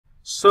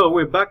So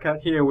we're back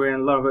out here. We're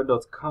in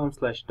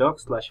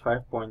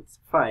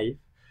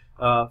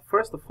laravel.com/doc/5.5.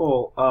 First of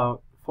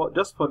all,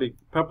 just for the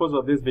purpose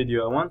of this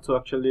video, I want to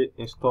actually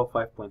install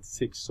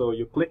 5.6. So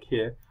you click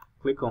here,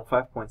 click on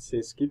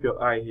 5.6, keep your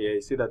eye here.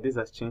 You see that this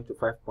has changed to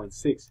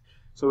 5.6.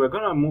 So we're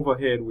going to move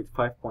ahead with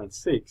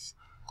 5.6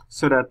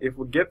 so that if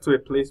we get to a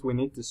place we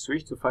need to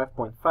switch to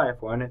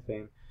 5.5 or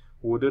anything,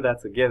 we'll do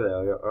that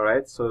together.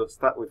 Alright, so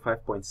start with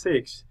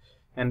 5.6.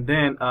 And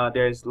then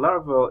there is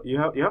Laravel.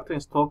 You have to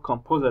install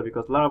Composer,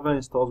 because Laravel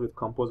installs with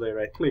Composer. You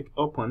right click,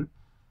 open.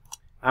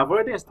 I've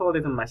already installed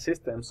it on my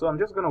system, so I'm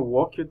just going to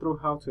walk you through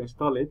how to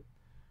install it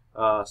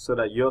so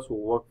that yours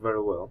will work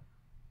very well.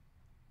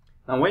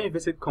 And when you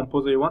visit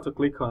Composer, you want to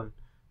click on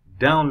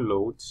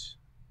Downloads.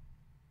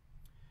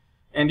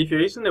 And if you're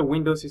using a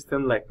Windows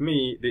system like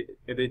me, the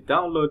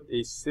download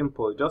is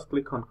simple. Just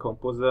click on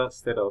Composer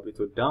Setup. It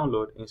will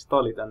download,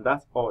 install it, and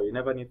that's all. You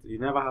never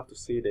have to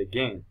see it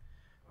again.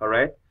 All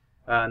right.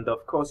 And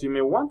of course, you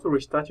may want to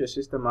restart your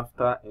system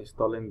after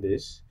installing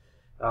this.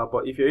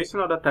 But if you're using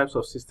other types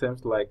of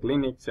systems like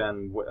Linux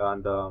and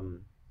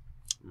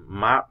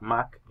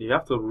Mac, you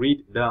have to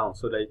read down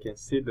so that you can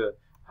see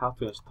how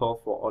to install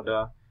for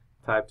other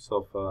types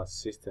of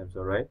systems.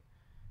 All right.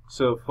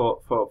 So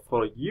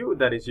for you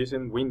that is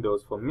using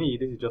Windows, for me,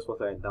 this is just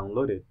what I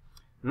downloaded.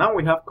 Now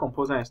we have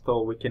Composer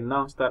installed. We can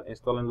now start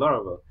installing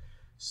Laravel.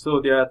 So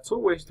there are two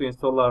ways to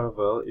install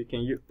Laravel. You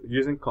can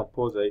using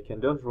Composer. You can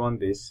just run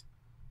this.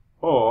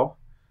 Or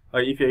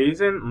if you're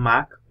using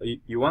Mac,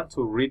 you want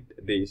to read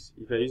this.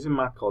 If you're using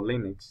Mac or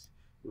Linux,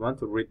 you want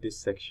to read this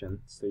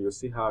section. So you'll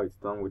see how it's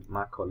done with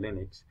Mac or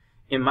Linux.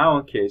 In my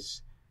own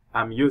case,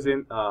 I'm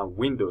using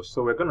Windows.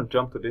 So we're going to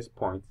jump to this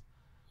point.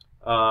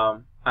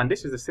 And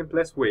this is the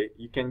simplest way.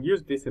 You can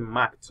use this in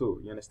Mac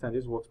too. You understand?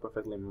 This works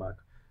perfectly in Mac.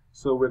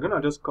 So we're going to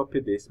just copy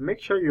this.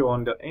 Make sure you're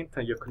on the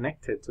internet. You're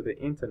connected to the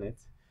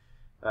internet.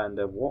 And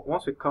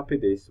once we copy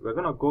this, we're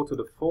going to go to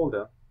the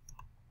folder.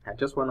 I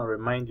just want to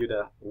remind you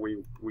that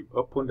we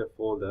open the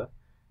folder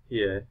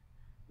here,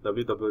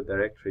 www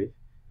directory.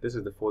 This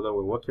is the folder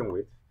we're working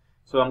with.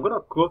 So I'm going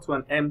to go to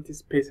an empty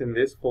space in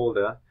this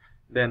folder,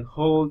 then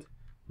hold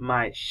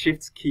my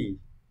shift key.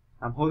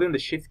 I'm holding the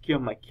shift key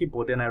on my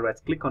keyboard, then I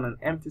right click on an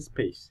empty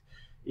space.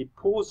 It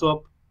pulls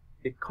up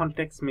a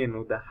context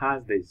menu that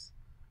has this.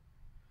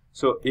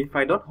 So if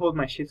I don't hold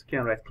my shift key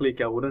and right click,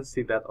 I wouldn't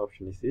see that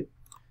option, you see.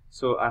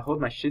 So I hold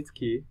my shift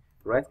key,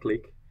 right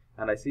click,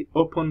 and I see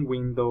open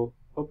window,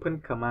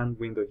 open command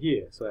window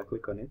here. So I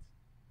click on it.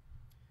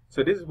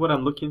 So this is what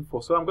I'm looking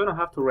for. So I'm going to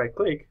have to right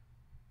click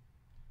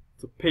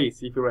to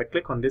paste. If you right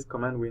click on this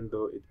command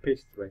window, it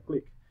pastes. Right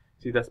click.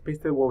 See, that's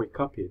pasted what we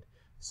copied.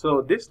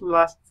 So this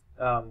last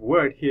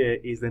word here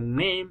is the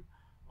name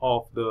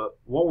of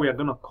what we are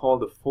going to call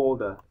the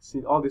folder.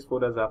 See, all these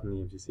folders have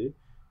names, you see.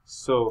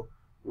 So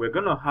we're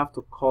going to have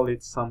to call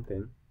it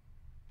something.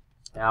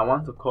 And I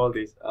want to call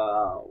this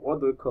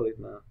what do we call it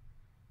now?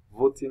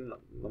 Voting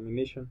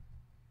nomination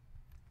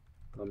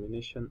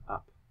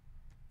app.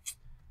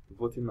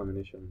 Voting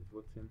nomination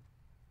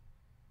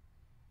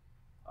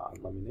app.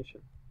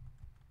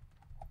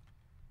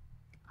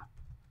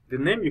 The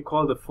name you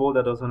call the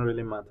folder doesn't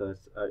really matter.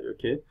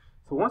 Okay,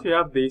 so once you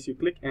have this, you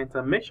click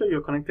enter. Make sure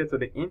you're connected to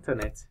the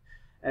internet,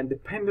 and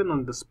depending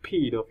on the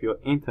speed of your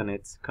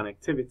internet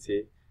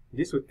connectivity,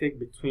 this will take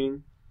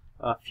between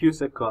a few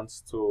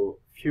seconds to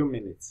few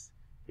minutes.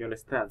 You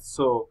understand?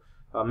 So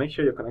make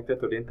sure you're connected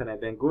to the internet,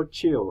 then go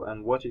chill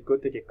and watch it. Go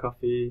take a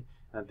coffee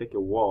and take a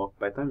walk.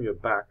 By the time you're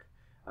back,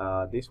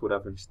 this would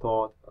have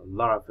installed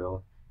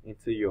Laravel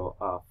into your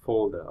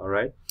folder. All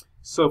right.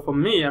 So for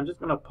me, I'm just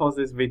going to pause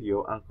this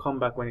video and come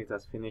back when it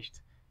has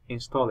finished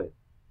installing.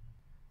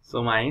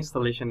 So my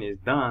installation is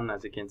done.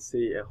 As you can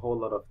see, a whole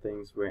lot of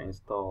things were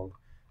installed,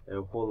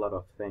 a whole lot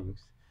of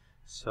things.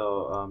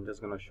 So I'm just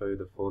going to show you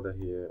the folder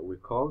here. We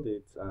called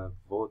it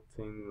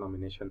Voting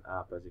Nomination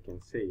App. As you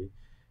can see,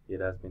 it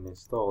has been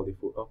installed.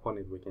 If we open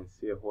it, we can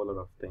see a whole lot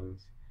of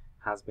things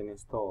has been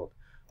installed.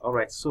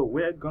 Alright, so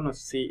we're gonna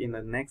see in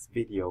the next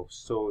video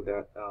so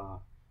that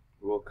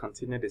we'll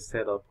continue the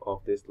setup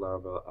of this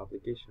Laravel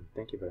application.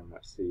 Thank you very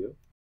much. See you.